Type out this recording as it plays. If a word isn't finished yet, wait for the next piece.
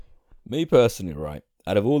Me personally, right,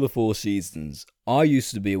 out of all the four seasons, I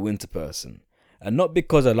used to be a winter person. And not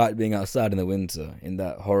because I like being outside in the winter, in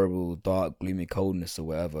that horrible, dark, gloomy coldness or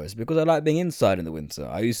whatever. It's because I like being inside in the winter.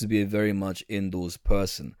 I used to be a very much indoors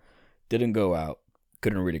person. Didn't go out,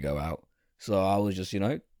 couldn't really go out. So I was just,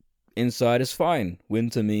 inside is fine.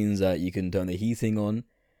 Winter means that you can turn the heating on.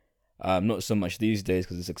 Not so much these days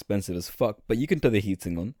because it's expensive as fuck, but you can turn the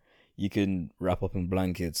heating on. You can wrap up in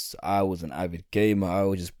blankets. I was an avid gamer. I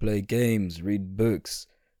would just play games, read books,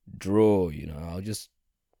 draw. I'll just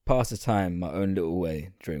pass the time my own little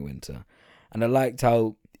way during winter. And I liked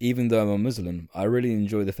how, even though I'm a Muslim, I really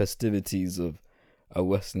enjoy the festivities of a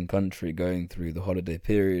Western country going through the holiday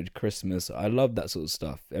period, Christmas. I love that sort of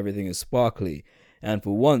stuff. Everything is sparkly. And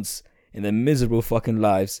for once in their miserable fucking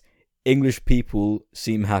lives, English people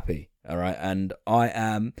seem happy. All right. And I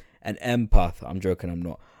am an empath. I'm joking. I'm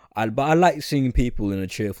not. But I like seeing people in a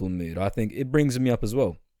cheerful mood. I think it brings me up as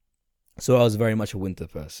well. So I was very much a winter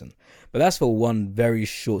person. But that's for one very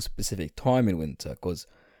short specific time in winter, because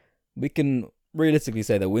we can realistically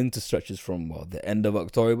say that winter stretches from the end of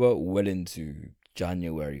October well into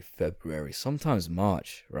January, February, sometimes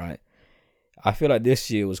March, right? I feel like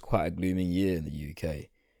this year was quite a gloomy year in the UK.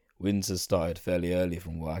 Winter started fairly early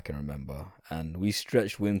from what I can remember, and we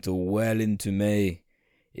stretched winter well into May.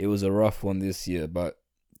 It was a rough one this year, but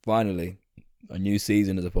finally, a new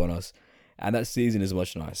season is upon us, and that season is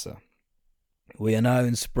much nicer. We are now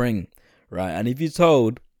in spring, right? And if you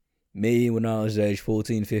told me when I was age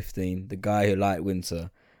 14, 15, the guy who liked winter,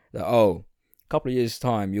 that, a couple of years'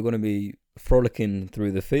 time, you're going to be frolicking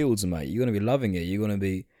through the fields, mate. You're going to be loving it. You're going to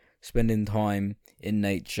be spending time in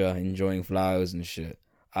nature, enjoying flowers and shit.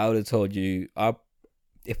 I would have told you,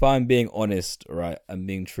 if I'm being honest, right, and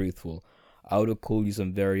being truthful, I would have called you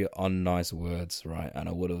some very unnice words, right? And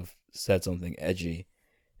I would have said something edgy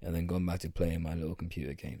and then gone back to playing my little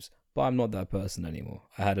computer games. But I'm not that person anymore.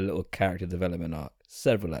 I had a little character development arc,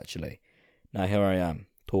 several actually. Now here I am,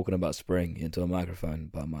 talking about spring into a microphone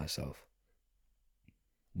by myself.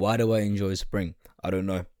 Why do I enjoy spring? I don't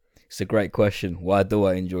know. It's a great question. Why do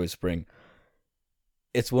I enjoy spring?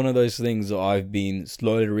 It's one of those things that I've been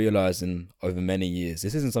slowly realizing over many years.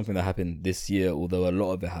 This isn't something that happened this year, although a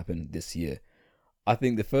lot of it happened this year. I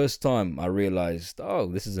think the first time I realized,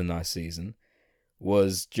 this is a nice season,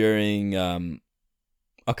 was during the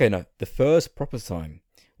first proper time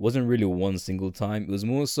wasn't really one single time. It was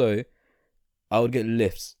more so I would get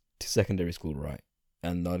lifts to secondary school, right?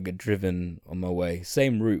 And I'd get driven on my way.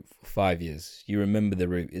 Same route for 5 years. You remember the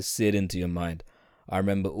route. It's seared into your mind. I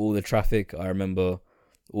remember all the traffic. I remember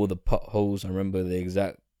all the potholes. I remember the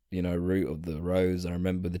exact, route of the roads. I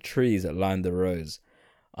remember the trees that lined the roads.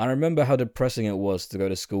 I remember how depressing it was to go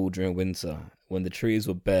to school during winter when the trees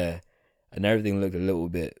were bare and everything looked a little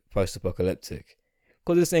bit post-apocalyptic.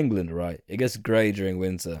 Because it's England, right? It gets grey during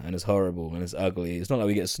winter and it's horrible and it's ugly. It's not like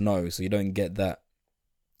we get snow, so you don't get that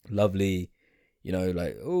lovely,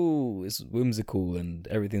 it's whimsical and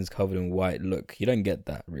everything's covered in white look. You don't get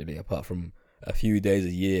that, really, apart from a few days a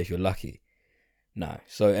year if you're lucky. No,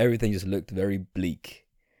 so everything just looked very bleak.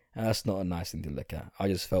 And that's not a nice thing to look at. I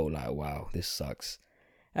just felt like, wow, this sucks.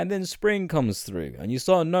 And then spring comes through and you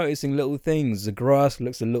start noticing little things. The grass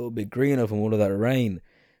looks a little bit greener from all of that rain.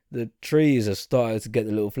 The trees have started to get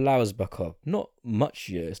the little flowers back up. Not much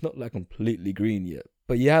yet. It's not like completely green yet.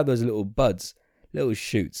 But you have those little buds, little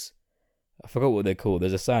shoots. I forgot what they're called.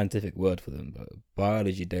 There's a scientific word for them, but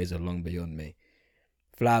biology days are long beyond me.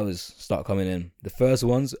 Flowers start coming in. The first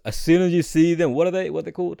ones, as soon as you see them, what are they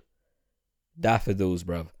called? Daffodils,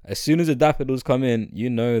 bruv. As soon as the daffodils come in, you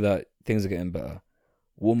know that things are getting better.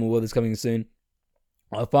 Warmer weather's coming soon.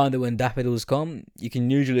 I find that when daffodils come, you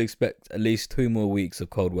can usually expect at least 2 more weeks of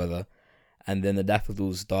cold weather, and then the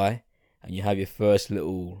daffodils die, and you have your first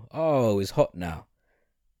little, it's hot now.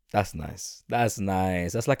 That's nice. That's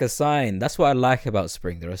nice. That's like a sign. That's what I like about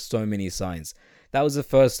spring. There are so many signs. That was the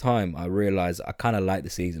first time I realized I kind of like the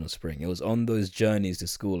season of spring. It was on those journeys to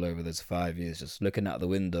school over those 5 years, just looking out the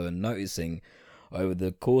window and noticing over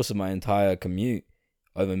the course of my entire commute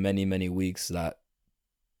over many, many weeks that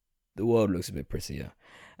the world looks a bit prettier.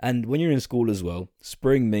 And when you're in school as well,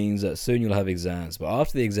 spring means that soon you'll have exams. But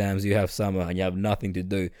after the exams, you have summer and you have nothing to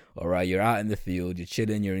do. All right, you're out in the field, you're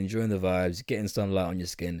chilling, you're enjoying the vibes, you're getting sunlight on your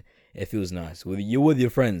skin. It feels nice. You're with your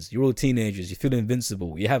friends. You're all teenagers. You feel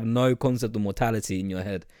invincible. You have no concept of mortality in your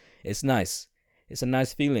head. It's nice. It's a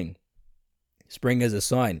nice feeling. Spring is a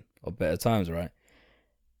sign of better times, right?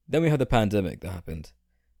 Then we have the pandemic that happened.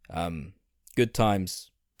 Good times,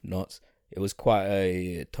 not. It was quite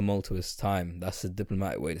a tumultuous time. That's a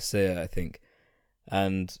diplomatic way to say it, I think.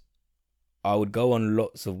 And I would go on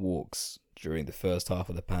lots of walks during the first half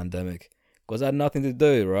of the pandemic because I had nothing to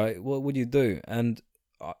do, right? What would you do? And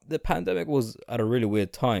the pandemic was at a really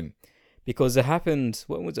weird time because it happened,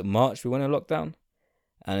 when was it, March? We went in lockdown.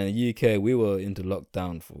 And in the UK, we were into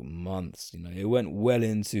lockdown for months. It went well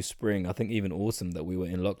into spring, I think even autumn, that we were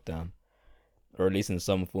in lockdown, or at least in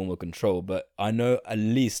some form of control. But I know at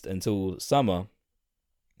least until summer,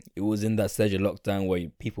 it was in that stage of lockdown where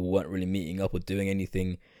people weren't really meeting up or doing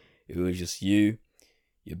anything. It was just you,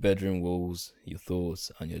 your bedroom walls, your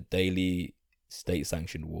thoughts, and your daily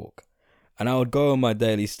state-sanctioned walk. And I would go on my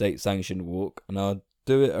daily state-sanctioned walk, and I would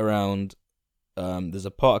do it around, there's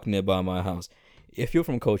a park nearby my house. If you're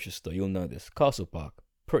from Colchester, you'll know this. Castle Park,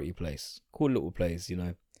 pretty place, cool little place,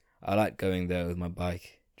 I liked going there with my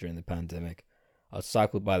bike during the pandemic. I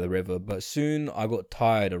cycled by the river, but soon I got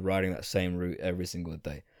tired of riding that same route every single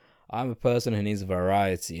day. I'm a person who needs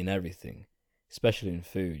variety in everything, especially in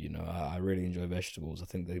food. I really enjoy vegetables. I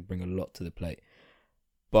think they bring a lot to the plate.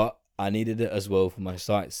 But I needed it as well for my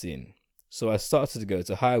sightseeing. So I started to go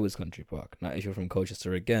to Highwoods Country Park. Now, if you're from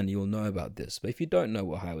Colchester again, you'll know about this. But if you don't know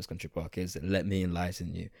what Highwoods Country Park is, let me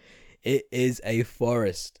enlighten you. It is a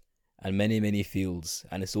forest and many, many fields.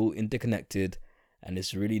 And it's all interconnected. And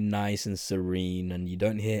it's really nice and serene. And you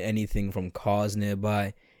don't hear anything from cars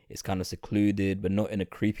nearby. It's kind of secluded, but not in a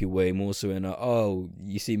creepy way. More so in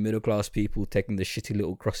you see middle-class people taking the shitty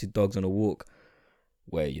little crossy dogs on a walk.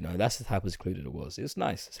 Where, that's the type of secluded it was. It's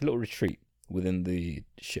nice. It's a little retreat within the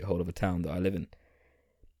shithole of a town that I live in.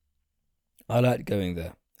 I like going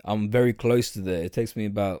there. I'm very close to there. It takes me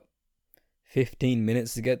about 15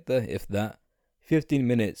 minutes to get there, if that. 15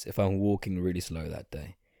 minutes if I'm walking really slow that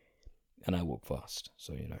day. And I walk fast.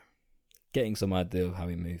 So, getting some idea of how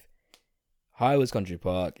we move. Highwoods Country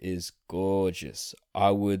Park is gorgeous.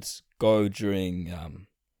 I would go during,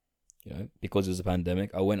 because it was a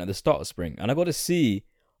pandemic, I went at the start of spring. And I got to see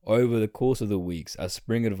over the course of the weeks, as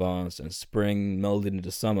spring advanced and spring melded into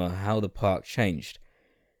summer, how the park changed.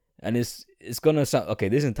 And it's gonna sound okay.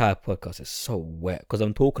 This entire podcast is so wet because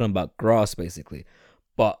I'm talking about grass basically,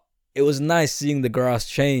 but it was nice seeing the grass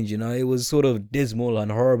change. It was sort of dismal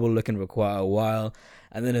and horrible looking for quite a while,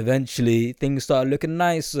 and then eventually things started looking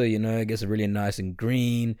nicer. It gets really nice and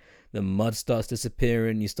green. The mud starts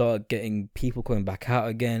disappearing. You start getting people coming back out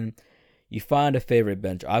again. You find a favorite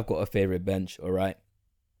bench. I've got a favorite bench. All right.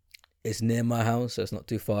 It's near my house, so it's not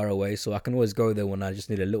too far away. So I can always go there when I just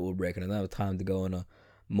need a little break and I don't have time to go on a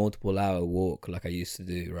multiple hour walk like I used to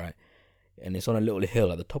do, right? And it's on a little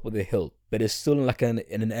hill at the top of the hill, but it's still like in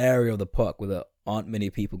an area of the park where there aren't many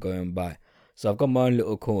people going by. So I've got my own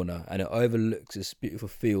little corner and it overlooks this beautiful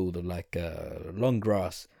field of long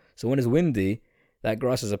grass. So when it's windy, that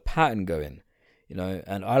grass has a pattern going.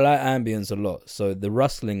 And I like ambience a lot. So the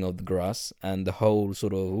rustling of the grass and the whole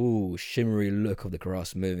sort of shimmery look of the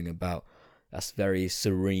grass moving about, that's very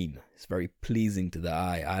serene. It's very pleasing to the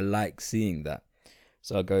eye. I like seeing that.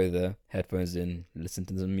 So I go there, headphones in, listen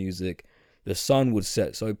to some music. The sun would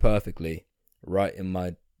set so perfectly right in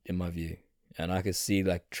my view. And I could see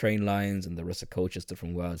train lines and the rest of Colchester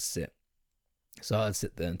from where I'd sit. So I'd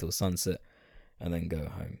sit there until sunset and then go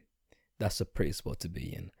home. That's a pretty spot to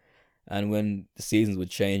be in. And when the seasons would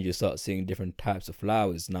change, you start seeing different types of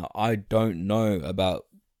flowers. Now, I don't know about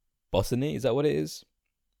botany. Is that what it is?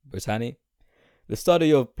 Botany? The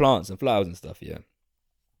study of plants and flowers and stuff, yeah.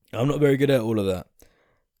 I'm not very good at all of that.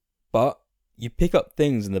 But you pick up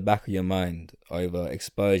things in the back of your mind over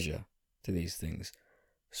exposure to these things.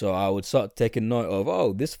 So I would start taking note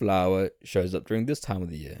of, this flower shows up during this time of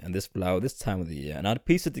the year, and this flower this time of the year. And I'd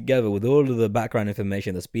piece it together with all of the background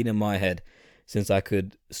information that's been in my head since I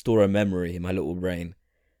could store a memory in my little brain.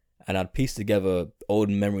 And I'd piece together old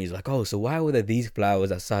memories so why were there these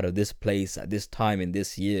flowers outside of this place at this time in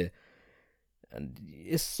this year? And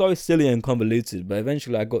it's so silly and convoluted, but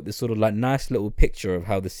eventually I got this sort of nice little picture of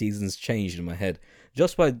how the seasons changed in my head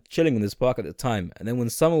just by chilling in this park at the time. And then when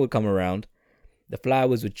summer would come around, the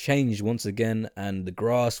flowers would change once again and the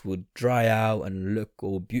grass would dry out and look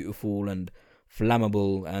all beautiful and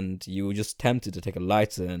flammable, and you were just tempted to take a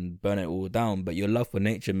lighter and burn it all down, but your love for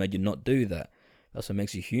nature made you not do that. That's what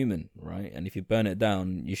makes you human, right? And if you burn it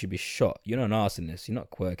down, you should be shot. You're not an arsonist, you're not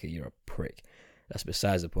quirky, you're a prick. That's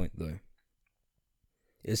besides the point though.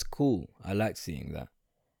 It's cool. I like seeing that.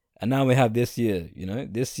 And now we have this year,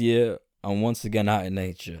 this year I'm once again out in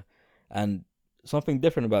nature. And something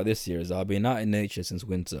different about this year is I've been out in nature since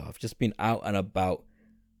winter. I've just been out and about,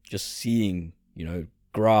 just seeing,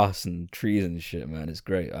 grass and trees and shit, man. It's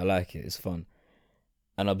great. I like it. It's fun.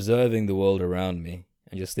 And observing the world around me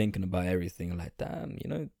and just thinking about everything damn,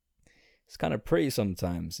 it's kind of pretty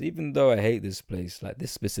sometimes, even though I hate this place,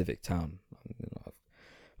 this specific town.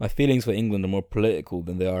 my feelings for England are more political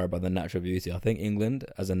than they are about the natural beauty. I think England,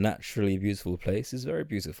 as a naturally beautiful place, is very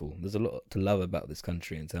beautiful. There's a lot to love about this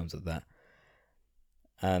country in terms of that.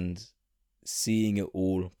 And seeing it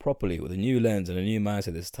all properly with a new lens and a new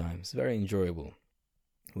mindset this time, it's very enjoyable.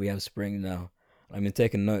 We have spring now. I've been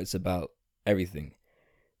taking notes about everything.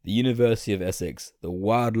 The University of Essex, the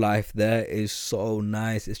wildlife there is so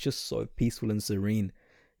nice. It's just so peaceful and serene.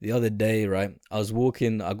 The other day, right, I was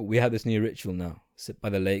walking. We have this new ritual now. Sit by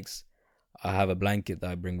the lakes. I have a blanket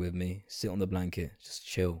that I bring with me. Sit on the blanket, just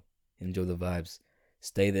chill, enjoy the vibes.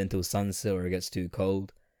 Stay there until sunset or it gets too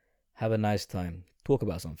cold. Have a nice time. Talk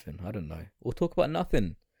about something, I don't know. Or talk about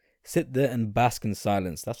nothing. Sit there and bask in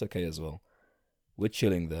silence. That's okay as well. We're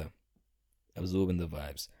chilling there, absorbing the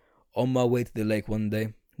vibes. On my way to the lake one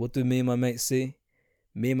day, what do me and my mate see?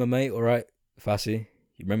 Me and my mate, alright, Fassi,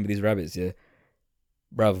 you remember these rabbits, yeah?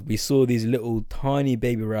 Bruv, we saw these little tiny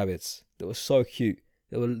baby rabbits. They were so cute.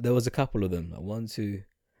 There was a couple of them. Like 1, 2,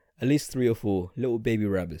 at least 3 or 4 little baby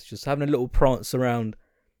rabbits. Just having a little prance around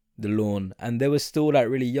the lawn. And they were still like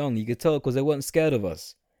really young. You could tell because they weren't scared of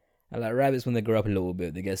us. And like rabbits, when they grow up a little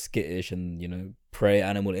bit, they get skittish and, you know, prey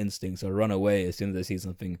animal instincts or run away as soon as they see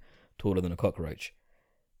something taller than a cockroach.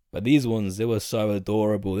 But these ones, they were so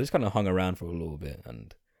adorable. They just kind of hung around for a little bit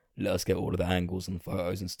and let us get all of the angles and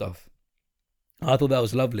photos and stuff. I thought that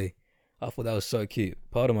was lovely. I thought that was so cute.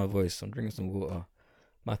 Pardon my voice. I'm drinking some water.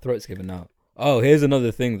 My throat's giving out. Oh, here's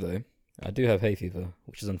another thing though. I do have hay fever,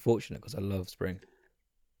 which is unfortunate because I love spring.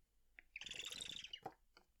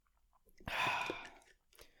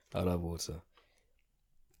 I love water.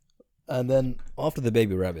 And then after the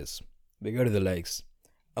baby rabbits, we go to the lakes.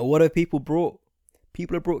 And what have people brought?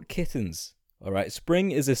 People have brought kittens. Alright,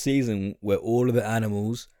 spring is a season where all of the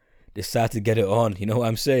animals decide to get it on. You know what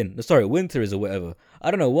I'm saying? Sorry, winter is or whatever. I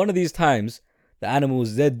don't know. One of these times, the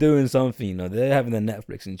animals, they're doing something. You know, they're having their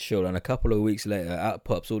Netflix and chill. And a couple of weeks later, out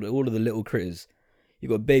pops all of the little critters. You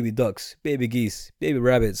got baby ducks, baby geese, baby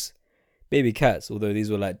rabbits, baby cats. Although these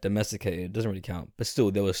were like domesticated, it doesn't really count. But still,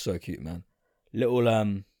 they were so cute, man. Little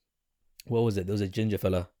what was it? There was a ginger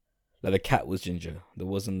fella. Like the cat was ginger. There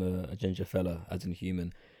wasn't a ginger fella, as in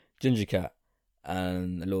human. Ginger cat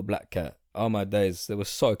and a little black cat. Oh my days, they were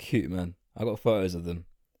so cute, man. I got photos of them.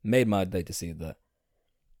 Made my day to see that.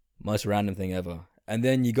 Most random thing ever. And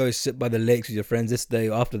then you go sit by the lakes with your friends. This day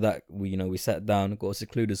after that, we sat down, got a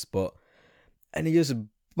secluded spot, and you just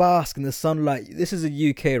bask in the sunlight. This is the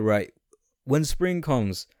UK, right? When spring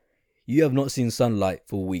comes, you have not seen sunlight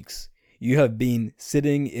for weeks. You have been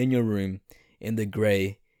sitting in your room in the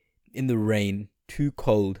grey, in the rain, too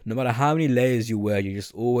cold. No matter how many layers you wear, you're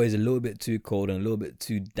just always a little bit too cold and a little bit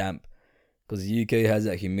too damp. Because the UK has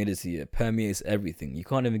that humidity, it permeates everything. You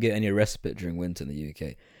can't even get any respite during winter in the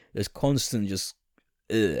UK. There's constant just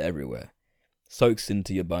everywhere. Soaks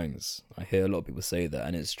into your bones. I hear a lot of people say that,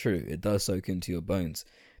 and it's true. It does soak into your bones.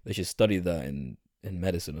 They should study that in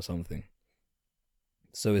medicine or something.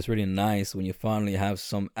 So it's really nice when you finally have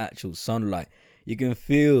some actual sunlight. You can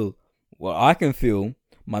feel, well, I can feel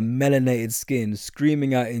my melanated skin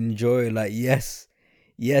screaming out in joy like, yes,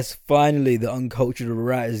 finally the uncultured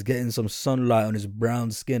rat is getting some sunlight on his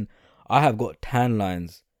brown skin. I have got tan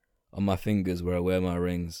lines on my fingers where I wear my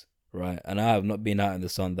rings, right? And I have not been out in the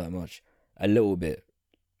sun that much. A little bit.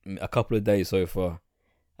 A couple of days so far.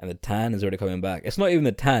 And the tan is already coming back. It's not even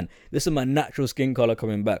the tan. This is my natural skin color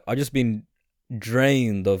coming back. I've just been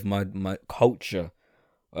drained of my culture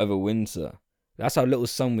over winter. That's how little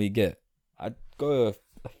sun we get. I go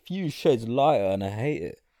a few shades lighter and I hate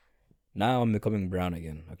it. Now I'm becoming brown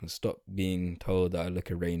again. I can stop being told that I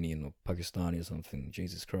look Iranian or Pakistani or something.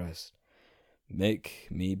 Jesus Christ. Make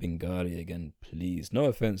me Bengali again, please. No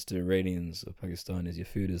offense to Iranians or Pakistanis. Your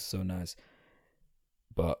food is so nice.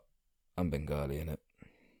 But I'm Bengali, innit?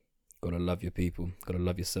 Gotta love your people. Gotta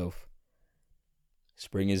love yourself.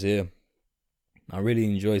 Spring is here. I really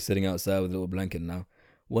enjoy sitting outside with a little blanket now.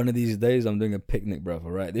 One of these days, I'm doing a picnic, bruv,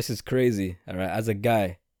 alright? This is crazy, alright? As a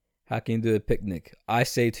guy, how can you do a picnic? I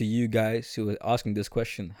say to you guys who are asking this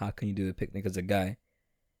question, how can you do a picnic as a guy?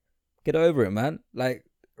 Get over it, man. Like,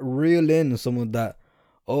 reel in someone that,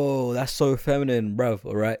 oh, that's so feminine, bruv,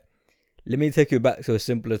 alright? Let me take you back to a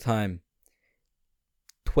simpler time.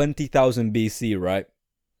 20,000 BC, right?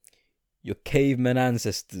 Your caveman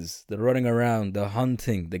ancestors, they're running around, they're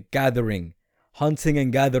hunting, they're gathering. Hunting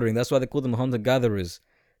and gathering, that's why they call them hunter-gatherers.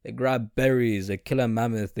 They grab berries, they kill a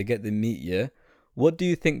mammoth, they get the meat, yeah? What do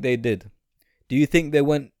you think they did? Do you think they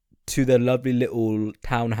went to their lovely little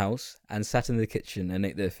townhouse and sat in the kitchen and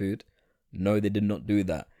ate their food? No, they did not do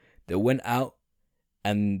that. They went out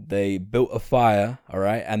and they built a fire, all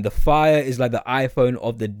right? And the fire is like the iPhone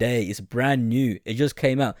of the day. It's brand new. It just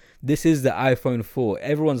came out. This is the iPhone 4.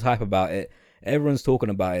 Everyone's hype about it. Everyone's talking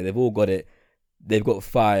about it. They've all got it. They've got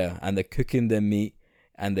fire, and they're cooking their meat,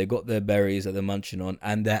 and they've got their berries that they're munching on,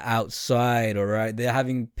 and they're outside, all right? They're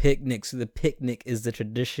having picnics. The picnic is the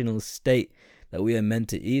traditional state that we are meant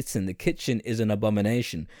to eat in. The kitchen is an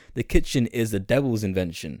abomination. The kitchen is the devil's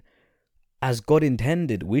invention. As God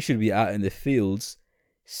intended, we should be out in the fields,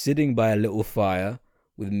 sitting by a little fire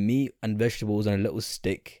with meat and vegetables and a little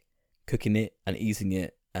stick, cooking it and eating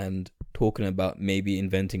it and talking about maybe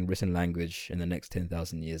inventing written language in the next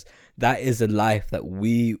 10,000 years. That is a life that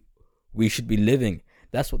we should be living.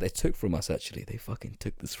 That's what they took from us, actually. They fucking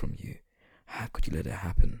took this from you. How could you let it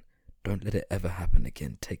happen? Don't let it ever happen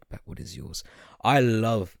again. Take back what is yours. I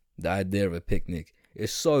love the idea of a picnic.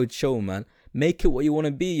 It's so chill, man. Make it what you want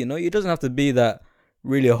to be, you know? It doesn't have to be that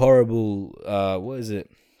really horrible, what is it?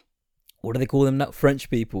 What do they call them now? French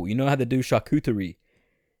people. You know how they do charcuterie?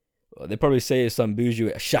 They probably say it's some bougie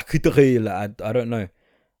charcuterie. Like, I don't know.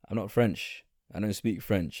 I'm not French. I don't speak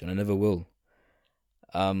French, and I never will.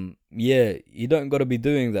 Yeah, you don't got to be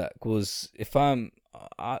doing that, because if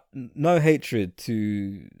no hatred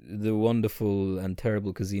to the wonderful and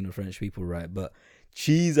terrible cuisine of French people, right? But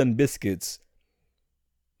cheese and biscuits,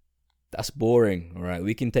 that's boring, all right?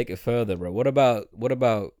 We can take it further, bro. What about,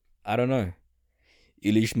 I don't know,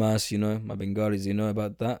 Ilishmas, you know, my Bengalis, you know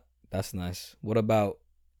about that? That's nice. What about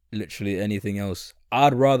literally anything else?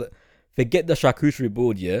 I'd rather, forget the charcuterie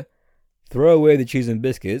board, yeah? Throw away the cheese and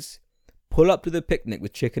biscuits. Pull up to the picnic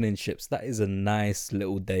with chicken and chips. That is a nice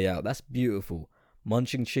little day out. That's beautiful.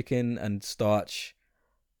 Munching chicken and starch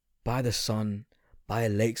by the sun, by a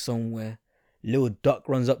lake somewhere. Little duck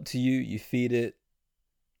runs up to you. You feed it.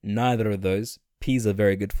 Neither of those. Peas are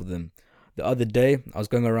very good for them. The other day, I was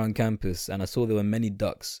going around campus and I saw there were many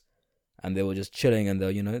ducks, and they were just chilling, and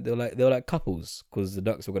they were like couples, because the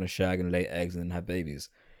ducks were gonna shag and lay eggs and have babies.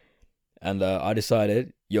 And I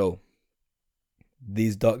decided, yo,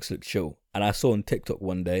 these ducks look chill. And I saw on TikTok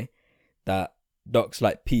one day that ducks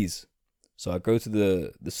like peas. So I go to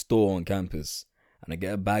the store on campus and I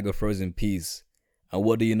get a bag of frozen peas. And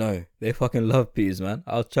what do you know? They fucking love peas, man.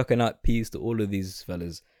 I was chucking out peas to all of these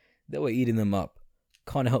fellas. They were eating them up.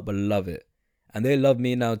 Can't help but love it. And they love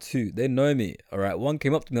me now too. They know me, alright? One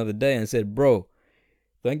came up to me the other day and said, bro,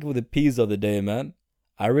 thank you for the peas the other day, man.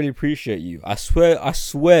 I really appreciate you. I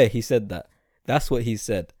swear he said that. That's what he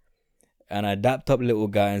said. And I dapped up little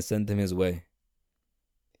guy and sent him his way.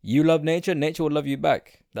 You love nature, nature will love you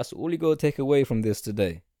back. That's all you gotta take away from this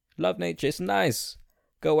today. Love nature, it's nice.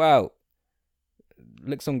 Go out.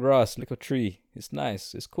 Lick some grass, lick a tree. It's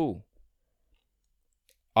nice, it's cool.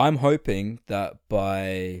 I'm hoping that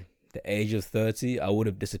by the age of 30, I would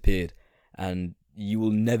have disappeared. And you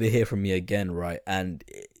will never hear from me again, right? And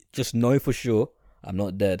just know for sure, I'm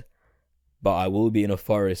not dead. But I will be in a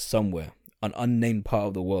forest somewhere. An unnamed part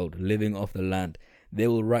of the world, living off the land. They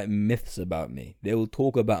will write myths about me. They will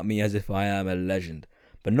talk about me as if I am a legend.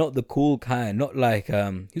 But not the cool kind. Not like,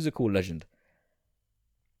 who's a cool legend?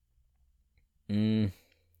 I'm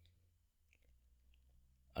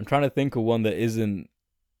trying to think of one that isn't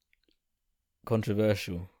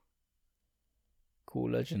controversial. Cool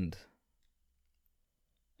legend.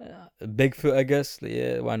 Bigfoot, I guess.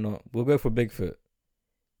 Yeah, why not? We'll go for Bigfoot.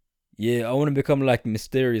 Yeah, I want to become like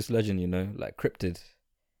mysterious legend, you know, like cryptid.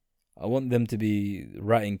 I want them to be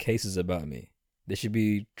writing cases about me. There should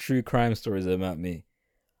be true crime stories about me.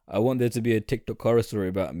 I want there to be a TikTok horror story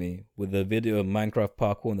about me with a video of Minecraft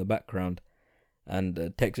parkour in the background and a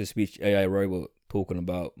text-to-speech AI robot talking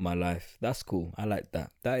about my life. That's cool. I like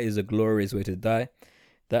that. That is a glorious way to die.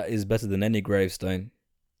 That is better than any gravestone.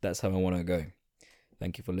 That's how I want to go.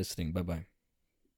 Thank you for listening. Bye-bye.